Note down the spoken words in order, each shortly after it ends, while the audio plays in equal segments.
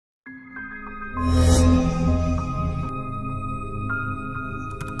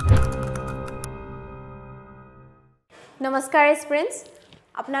নমস্কাৰ স্টুডেন্টস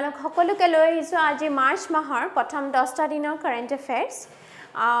আপোনালোক সকলোকে লৈ আহিছো আজি মাৰ্চ মাহৰ প্ৰথম 10টা দিনৰ কাৰেন্ট এফেয়াৰ্স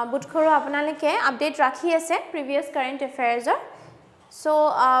বুটখৰো আপোনালোকে আপডেট ৰাখি আছে প্ৰিভিয়াস current এফেয়াৰ্সৰ so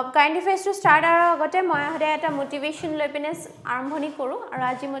current এফেয়াৰ্স to start আৰু আগতে মই হদে এটা মোটিভেশন লৈ পিনে আৰম্ভণি কৰো আৰু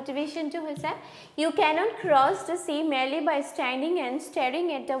আজি মোটিভেশনটো হৈছে you cannot cross the sea merely by standing and staring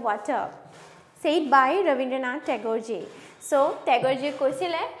at the water said by Rabindranath Tagore ji so Tagore ji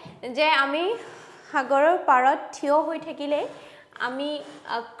কৈছিলে যে আমি সাগৰৰ পাৰত থিয় হৈ থাকিলে আমি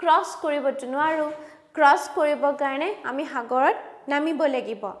ক্ৰস কৰিব নোৱাৰো ক্ৰস কৰিব কাৰণে আমি সাগৰত নামিব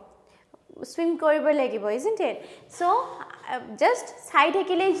লাগিব সুইম কৰিব লাগিব isn't it so just চাই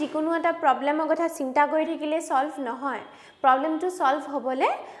থাকিলে যিকোনো এটা প্ৰবলেমৰ কথা চিন্তা কৰি থাকিলে সলভ নহয় প্ৰবলেমটো সলভ হ'বলে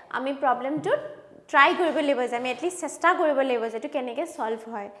আমি প্ৰবলেমটো ট্ৰাই কৰিব লাগিব যে আমি এটলিস্ট চেষ্টা কৰিব লাগিব যে এটো কেনেকৈ সলভ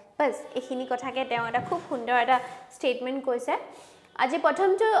হয় বাস এখিনি কথাকে তেওঁ এটা খুব সুন্দৰ এটা ষ্টেটমেন্ট কৈছে আজি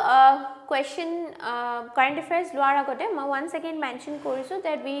প্ৰথমটো কোৱেশ্চন কাৰেন্ট এফেয়াৰ্স লোৱাৰ আগতে মই once again মেনশন কৰিছো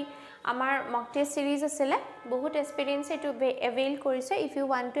that we আমাৰ mock test series আছিল বহুত এক্সপেৰিয়েন্স এটো এভেইল কৰিছে if you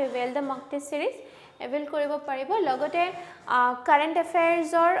want to avail the mock test series avail কৰিব পাৰিব লগতে কাৰেন্ট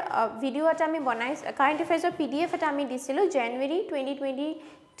এফেয়াৰ্সৰ ভিডিও এটা আমি বনাই কাৰেন্ট এফেয়াৰ্সৰ pdf এটা আমি দিছিলো জানুৱাৰী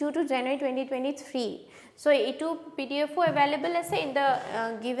 2022 to January 2023 so etu pdf available ase in the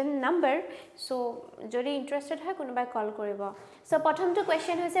given number so jodi interested hai kunubai call koribo so prothom to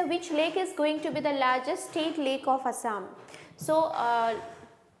question hoise which lake is going to be the largest state lake of Assam so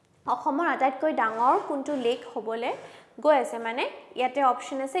অসমৰ আটাইতকৈ ডাঙৰ কোনটো lake হ'বলে গৈ আছে মানে ইয়াতে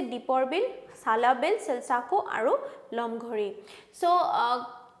option আছে দীপৰ বিল সালাবিল সিলসাকো আৰু লমঘৰি so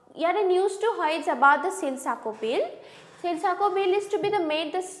ইয়াতে নিউজ to হয় it's about the Silsako bill Silsako bill is to be made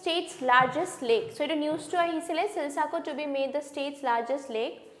the state's largest lake. So it news to ahisile Silsako to be made the state's largest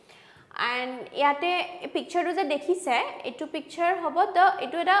lake. And yate picture to dekhise etu picture hobo the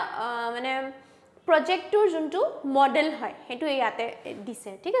etu eta mane project tour juntu model hoy etu yate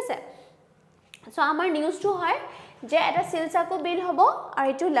dise thik ase so amar news to hoy je eta Silsako bill hobo aru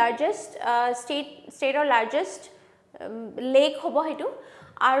etu largest state or largest lake hobo hetu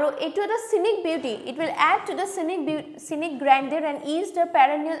Aru etu the scenic beauty it will add to the scenic grandeur and ease the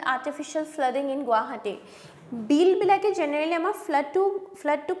perennial artificial flooding in Guwahati bill bilake generally ama flood to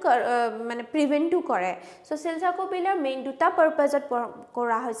mane prevent to kore so Silsako biller main duta purpose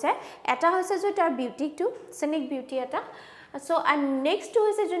kora hoise eta hoise je tar beauty to scenic beauty eta so and next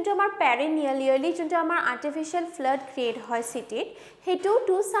hoise junto amar perennial yearly junto amar artificial flood create hoy city hetu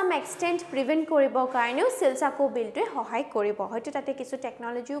to some extent prevent koribo karone Silsako bill to hohai koribo hoyto tate kisu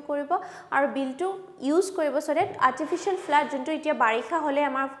technology koribo aru bill to use koribo so that artificial flood junto itia barikha hole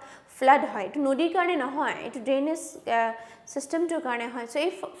amar flood hoy to nodir karone nohoy etu drainage system to karone hoy so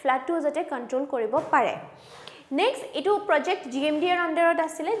if flood to jate control koribo pare Next, ito project GMDR under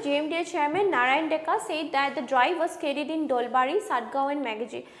asile GMDR chairman Narayan Deka said that the drive was carried in Dolbari, Sadgaon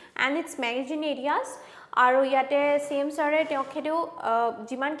and its magazine areas. Aru yate CM sir teokhedu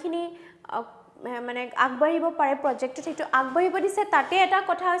jimankhini মানে আগবাঢ়িব পাৰে প্ৰজেক্টটো এটো আগবাঢ়িব দিছে তাতে এটা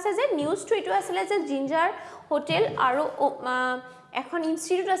কথা হৈছে যে নিউজ টু এটো আসলে যে জিঞ্জাৰ হোটেল আৰু এখন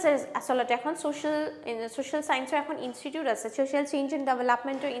ইনস্টিটিউট আছে আসলতে এখন সোশ্যাল সায়েন্সৰ এখন ইনস্টিটিউট আছে সোশ্যাল চেঞ্জ এন্ড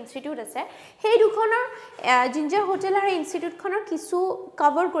ডেভেলপমেন্টৰ ইনস্টিটিউট আছে সেই দুখনৰ জিঞ্জাৰ হোটেল আৰু ইনস্টিটিউটখনৰ কিছু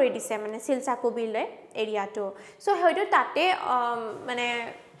কভাৰ কৰি দিছে মানে Silsako bill এৰিয়াটো সো হয়তো তাতে মানে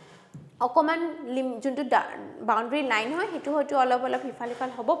অকমান যোনটো বাউন্ডাৰী লাইন হয় হেতু হয়তো অলপ হিফালিফাল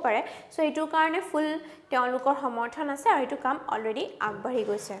হ'ব পাৰে সো এটোৰ কাৰণে ফুল তেওঁলোকৰ সমৰ্থন আছে আৰু এটো কাম অলৰেডি আগবাঢ়ি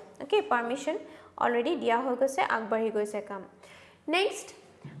গৈছে ওকে পাৰমিশন অলৰেডি দিয়া হৈ গৈছে আগবাঢ়ি গৈছে কাম নেক্সট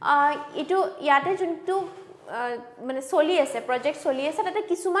এটো ইয়াতে যোনটো মানে চলি আছে প্ৰজেক্ট চলি আছে তাতে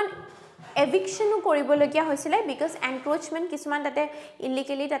কিছুমান এভিকশনো কৰিবলগিয়া হৈছিল বিকজ এনক্ৰোচমেন্ট কিছুমান তাতে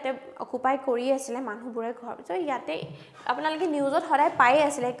ইলিগেলি তাতে অকুপাই কৰি আছিল মানুহবোৰে ঘৰ সো ইয়াতে আপোনালোকে নিউজত হৰাই পাই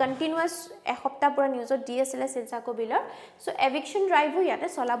আছিল কন্টিনিউয়াস এসপ্তাহ পুৰা নিউজত দি আছিল Silsako bill সো এভিকশন ড্ৰাইভো ইয়াতে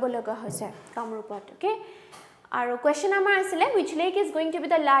চলাব লগা হৈছে কামৰূপত okay Our question number is which lake is going to be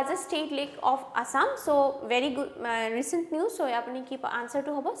the largest state lake of Assam? So very good recent news. So apni keep answer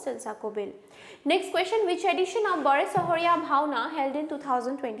to hobo Silsako bill. Next question: which edition of Bore Sahoria Bhavna held in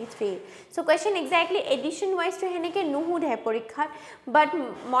 2023? So question exactly edition wise to heneke nuhud hai porikha. But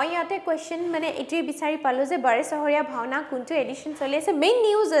moi yate question mane etri bisari palo je Bore Sahoria Bhavna kuntu edition choli ase. Main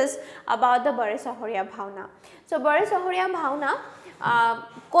news is about the Bore Sahoria Bhavna. So Bore Sahoria Bhavna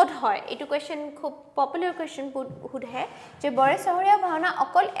code হয় এটো question খুব popular question hood হে যে বৰে চহৰীয়া ভাওনা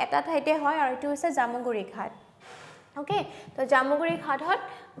অকল এটা ঠাইতে হয় আৰু এটো হৈছে জামুগুৰি ঘাট ওকে তো জামুগুৰি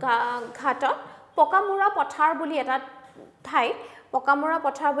ঘাটত পকামুৰা পথাৰ বুলি এটা ঠাই পকামৰা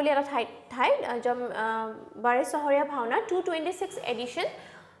পথাৰ বুলি এটা ঠাইত বাৰে চহৰীয়া ভাওনা 226 এডিশ্যন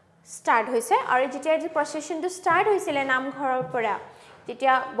ষ্টাৰ্ট হৈছে আৰু যেতিয়া এই প্ৰচেছনটো ষ্টাৰ্ট হৈছিলে নামঘৰৰ পৰা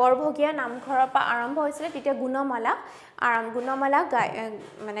যেতিয়া বৰভগীয়া নামঘৰৰ পৰা আৰম্ভ হৈছিলে তেতিয়া গুণমালা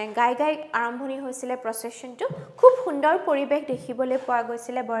গাই আৰম্ভণি হৈছিলে প্ৰচেছনটো খুব সুন্দৰ পৰিৱেশ দেখিবলৈ পোৱা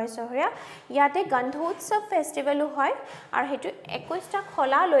গৈছিলে বৰে চহৰীয়া ইয়াতে গন্ধোৎসৱ ফেষ্টিভেলো হয় আৰু হেতু 21টা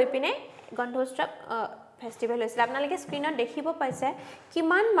খলা লৈ পিনে গন্ধোৎসৱ ফেষ্টিভেল হৈছিল আপোনালোকে স্ক্ৰিনত দেখিব পাইছে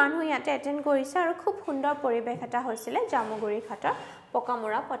কিমান মানুহ ইয়াতে এটেন্ড কৰিছে আৰু খুব সুন্দৰ পৰিৱেশ এটা হৈছিলে জামুগুৰি ঘাটৰ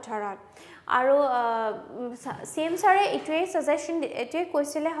পকামৰা পথাৰত আৰু সিএম ছাৰে এটোৱে সাজেশন এটোৱে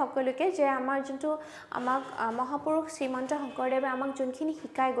কৈছিলে সকলোকে যে আমাৰ যোনটো আমাক মহাপুৰুষ শ্ৰীমন্ত শংকৰদেৱে আমাক যোনখিনি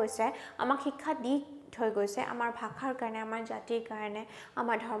শিকাই গৈছে আমাক শিক্ষা দি থৈ গৈছে আমাৰ ভাষাৰ কাৰণে আমাৰ জাতিৰ কাৰণে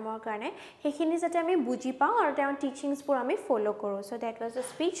আমাৰ ধৰ্মৰ কাৰণে সেইখিনি যাতে আমি বুজি পাওঁ আৰু তেওঁৰ টিচিংছবোৰ আমি ফলো কৰোঁ সো দ্যাট ওয়াজ আ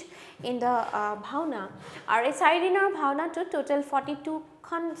স্পীচ ইন দ্য ভাওনা আৰু এই 4 দিনৰ ভাওনাটো টোটাল 42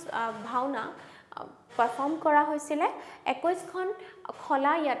 খন ভাওনা পাৰফৰ্ম কৰা হয়েছিল 21খন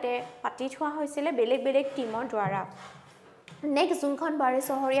খলা ইয়াতে পাতি থোৱা হৈছিল বেলেগ বেলেগ টিমৰ দ্বাৰা নেক্সট যোনখন বাৰে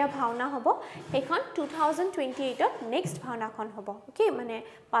চহৰীয়া ভাওনা হ'ব সেইখন 2028 ত নেক্সট ভাওনাখন হ'ব ওকে মানে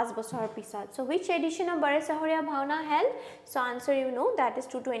 5 বছৰৰ পিছত সো which edition of বাৰে চহৰীয়া ভাওনা held so answer you know that is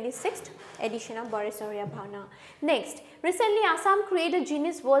 226th edition of বাৰে চহৰীয়া ভাওনা next recently Assam created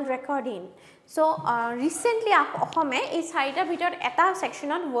Guinness World Record in so recently অসমে এই চাৰিটা ভিতৰত এটা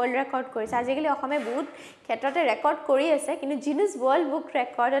সেকশনত world record কৰিছে আজিকালি অসমে বহুত ক্ষেত্ৰতে ৰেকৰ্ড কৰি আছে কিন্তু Guinness World Book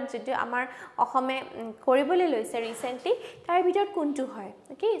Recordত যেটো আমাৰ অসমে কৰিবলৈ লৈছে ৰিসেন্টলি তাৰ ভিতৰত কোনটো হয়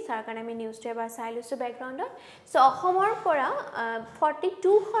ওকে সাৰ কাৰণে আমি নিউজ পেপাৰ চাই লৈছো ব্যাকগ্ৰাউণ্ডত সো অসমৰ পৰা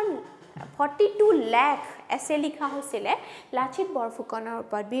 42 লাখ এছে লিখা হৈছিল লাচিত বৰফুকনৰ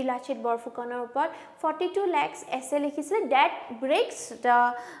ওপৰত বীৰ লাচিত বৰফুকনৰ ওপৰত 42 lakhs এছে লিখিছিল that breaks the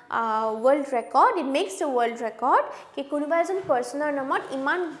world record it makes the world record কি কোনোবা এজন পাৰ্সনৰ নামত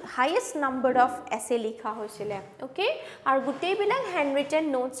ইমান হাইয়েষ্ট নাম্বাৰ অফ এছে লিখা হৈছিল ওকে আৰু গোটেই বিলাক হ্যান্ড ৰিটেন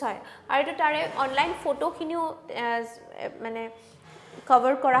নোটস হয় আৰু এটা তাৰে অনলাইন ফটোখিনিও মানে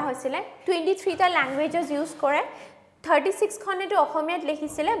কভাৰ কৰা হৈছিল 23 টা ল্যাঙ্গুৱেজেস ইউজ কৰে 36 খনেটো অসমীয়াত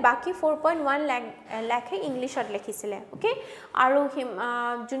লিখিছিলে বাকি 4.1 লাখে ইংলিশত লিখিছিলে ওকে আৰু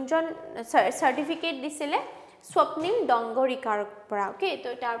জুনজন সাৰ্টিফিকেট দিছিলে স্বপ্নিম ডংগৰিকাৰ পৰা ওকে তো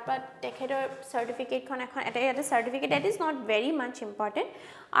তাৰ পৰা তেখেতৰ সাৰ্টিফিকেট খন এখন এটা certificate that is not very much important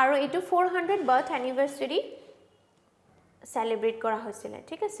আৰু এটো 400 বাৰ্থ এনিভাৰ্সাৰী সেলিব্ৰেট কৰা হৈছিল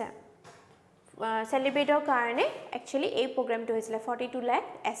ঠিক আছে সেলিব্ৰেটৰ কাৰণে একচুয়ালি এই প্ৰগ্ৰামটো হৈছিল 42 লাখ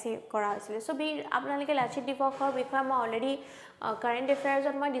এছে কৰা হৈছিল সো বি আপোনালোকে লাচিত দিৱসৰ বিষয়ে মই অলৰেডি কাৰেন্ট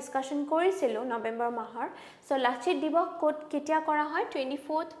এফেয়াৰ্ছত মই ডিসকাশন কৰিছিল নৱেম্বৰ মাহৰ সো লাচিত দিৱস কোট কেতিয়া কৰা হয়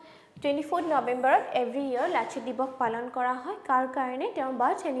 24th নৱেম্বৰত এভৰি ইয়াৰ লাচিত দিৱস পালন কৰা হয় কাৰ কাৰণে তেওঁৰ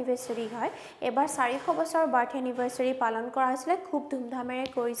বাৰ্থ এনিভাৰ্সাৰী হয় এবাৰ 400 বছৰ বাৰ্থ এনিভাৰ্সাৰী পালন কৰা হৈছিল খুব ধুমধামেৰে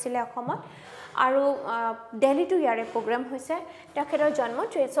কৰিছিল অসমত আৰু দিল্লী টু ইয়াৰে প্ৰগ্ৰাম হৈছে তেখেতৰ জন্ম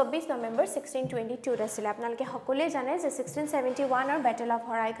 24 নৱেম্বৰ 1622 আছিল আপোনালোকে সকলোৱে জানে যে 1671 ৰ বেটল অফ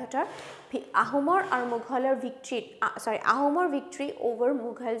হৰাইঘাটৰ আহোমৰ আৰু মোগলৰ ভিক্টৰী ওভাৰ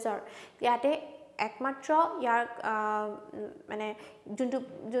মোগলছৰ ইয়াতে একমাত্ৰ ইয়াৰ মানে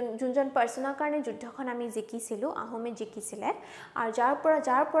যোনজন পাৰ্সনৰ কাৰণে যুদ্ধখন আমি জিকিছিলো আহোমে জিকিছিলে আৰু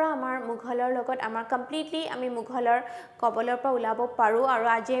যাৰ পৰা আমাৰ মোগলৰ লগত আমাৰ কমপ্লিটলি আমি মোগলৰ কবলৰ পৰা ওলাব পাৰো আৰু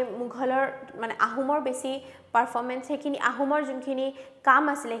আজি মোগলৰ মানে আহোমৰ বেছি পাৰফৰমেন্স হেখিনি আহোমৰ যোনখিনি কাম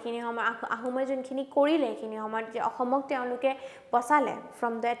আছিল হেখিনি আহোমৰ যোনখিনি কৰিলে হেখিনি আমাৰ যে অসমক তেওঁলোকে বসালে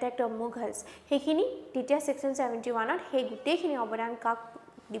from the attack of Mughals হেখিনি তেতিয়া 1671 ত হে গুটেখিনি অৱদান কাক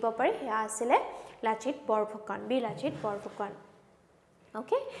দিব পাৰে হে আছিল Lachit Borphukan B Lachit Borphukan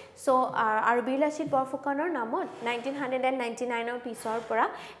okay so আৰু বি লাচিত বৰফুকনৰ নামত 1999 ৰ পিছৰ পৰা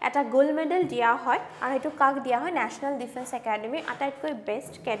এটা গোল্ড মেডেল দিয়া হয় আৰু এটো কাক দিয়া হয় নেশনাল ডিফেন্স একাডেমি আটাইতকৈ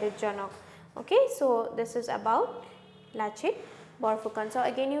বেষ্ট ক্যাডেট জনক okay so this is about Lachit Borphukan so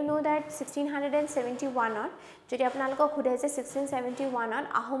again you know that 1671 on jodi apnalok khudai je 1671 on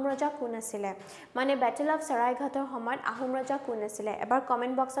Ahom Raja kun asile mane battle of Saraighator homayt Ahom Raja kun asile ebar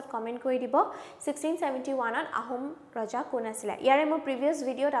comment box ot comment kori dibo 1671 on Ahom Raja kun asile yare mo previous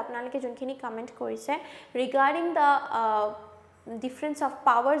video ot apnaloke jonkhini comment korise regarding the difference of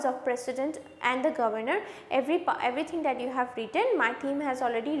powers of president and the governor everything that you have written my team has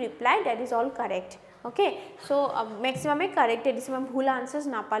already replied that is all correct okay so maximum correct edism bhul answers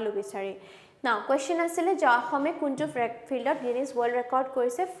na palu bisari now question asile ja home kuntu field of Guinness world record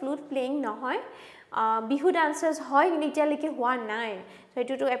korise flute playing nohoy bihu dancers hoy nitialike hua nai so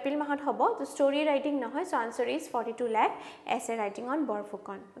etu to April mahot hobo so story writing nohoy so answer is 42 lakh essay writing on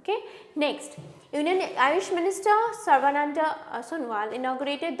Borphukan okay next Union Irish Minister Sarvananda Sonowal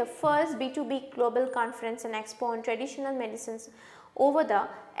inaugurated the first B2B global conference and expo on traditional medicines over the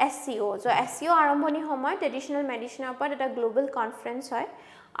SCO. So SCO আৰম্ভণি সময় ট্ৰেডিশনাল মেডিচিনৰ ওপৰত এটা global conference হয়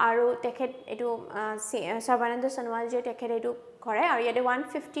আৰু তেখেত এটো সৰ্বানন্দ সোণোৱালজী তেখেত এটো কৰে আৰু ইয়াতে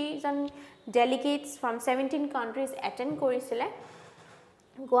 150 জন ডেলিগেটস ফ্ৰম 17 কান্ট্ৰিজ এটেন্ড কৰিছিলে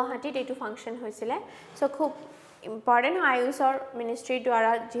গুৱাহাটীত এটো ফাংচন হৈছিলে সো খুব ইম্পৰ্টেন্ট আয়ুষৰ মিনিষ্ট্ৰি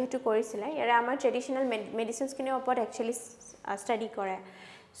দ্বাৰা যেহেতু কৰিছিলে ইয়াৰে আমাৰ ট্ৰেডিশনাল মেডিচিনছ কিনৰ ওপৰত একচুয়ালি ষ্টাডি কৰে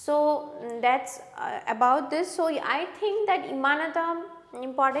so that's about this so I think that imanata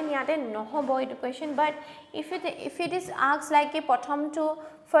important yate nohobo education but if it is asked like a prothom to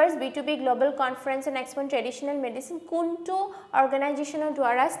first B2B global conference and next one traditional medicine kunto organization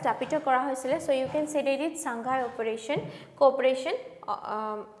dwara sthapito kora hoisile so you can say that it's Shanghai cooperation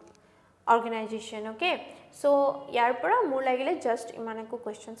organization okay so yar pora mur lagile just imanako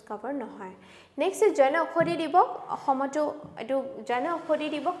questions cover no hoy next is jana okhori dibok ahomoto etu jana okhori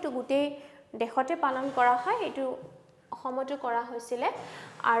dibok to gute dekhote palan kora hoy etu ahomoto kora hoisile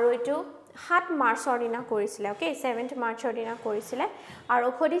aru etu 7 মাৰ্চৰ দিনা কৰিছিলে okay 7th মাৰ্চৰ দিনা কৰিছিলে আৰু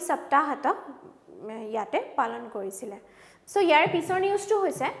okhori saptahat ইয়াতে পালন কৰিছিলে সো ইয়াৰ পিছৰ নিউজটো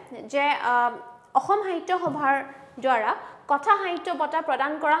হৈছে যে অসম সাহিত্য সভাৰ দ্বাৰা কথা সাহিত্য বঁটা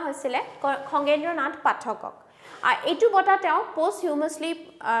প্ৰদান কৰা হৈছিলে খগেন্দ্ৰনাথ পাঠকক এটু বঁটা তেওঁ পোষ্ট হিউমাসলি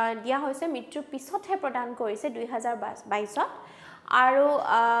দিয়া হৈছে মৃত্যুৰ পিছতহে প্ৰদান কৰিছে 2022ত আৰু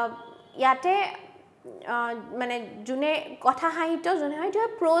ইয়াতে মানে জুনে কথা সাহিত্য জুনে হয় যে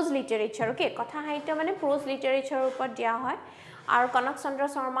প্ৰোজ লিটাৰেচাৰ ওকে কথা সাহিত্য মানে প্ৰোজ লিটাৰেচাৰৰ ওপৰত দিয়া হয় আৰু কনক চন্দ্ৰ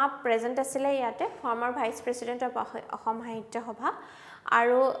শৰ্মা প্ৰেজেন্ট আছিল ইয়াতে former vice president of Assam সাহিত্য সভা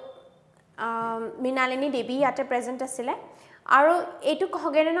আৰু মিনালিনী দেৱী ইয়াতে প্ৰেজেন্ট আছিল আৰু এটু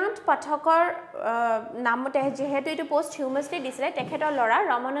খগেন্দ্ৰনাথ পাঠকৰ নামতে যেহেতু এটু পোষ্ট হিউমাসলি দিছিলে তেখেতৰ লৰা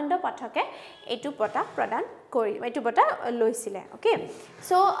ৰামানন্দ পাঠকে এটু বঁটা প্ৰদান কৰি এটু বঁটা লৈছিলে ওকে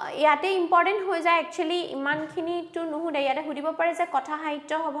সো ইয়াতে ইম্পৰ্টেন্ট হৈ যায় একচুয়ালি ইমানখিনি টুनुहुদে ইয়াতে হুদিব পাৰে যে কথা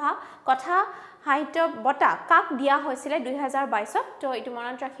সাহিত্য সভা কথা সাহিত্য বঁটা কাক দিয়া হৈছিলে 2022ত তো এটু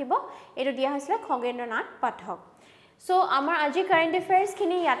মনত ৰাখিব এটু দিয়া হৈছিলে খগেন্দ্ৰনাথ পাঠক So amar aji current affairs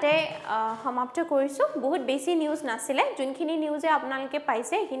khini yate samapto korisu bahut beshi news nasile junkhini news e apnaloke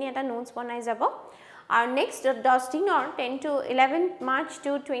paise khini eta notes banai jabo our next 10 din or 10 to 11 March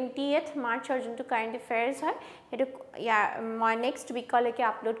to 20th March or juntu current affairs hoy etu my next week leke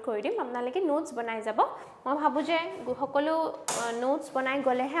upload kori dim apnaloke notes banai jabo moi bhabu je hokolo notes banai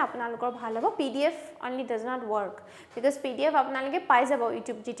gole he apnalokor bhal hobo PDF only does not work because PDF apnaloke pai jabo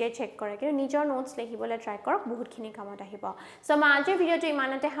YouTube jite check kore kintu nijor notes lekhibole try korok bahut khini kamot ahibo so ma ajir video tu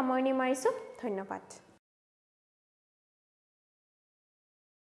imanate hamorni marisu dhonnobad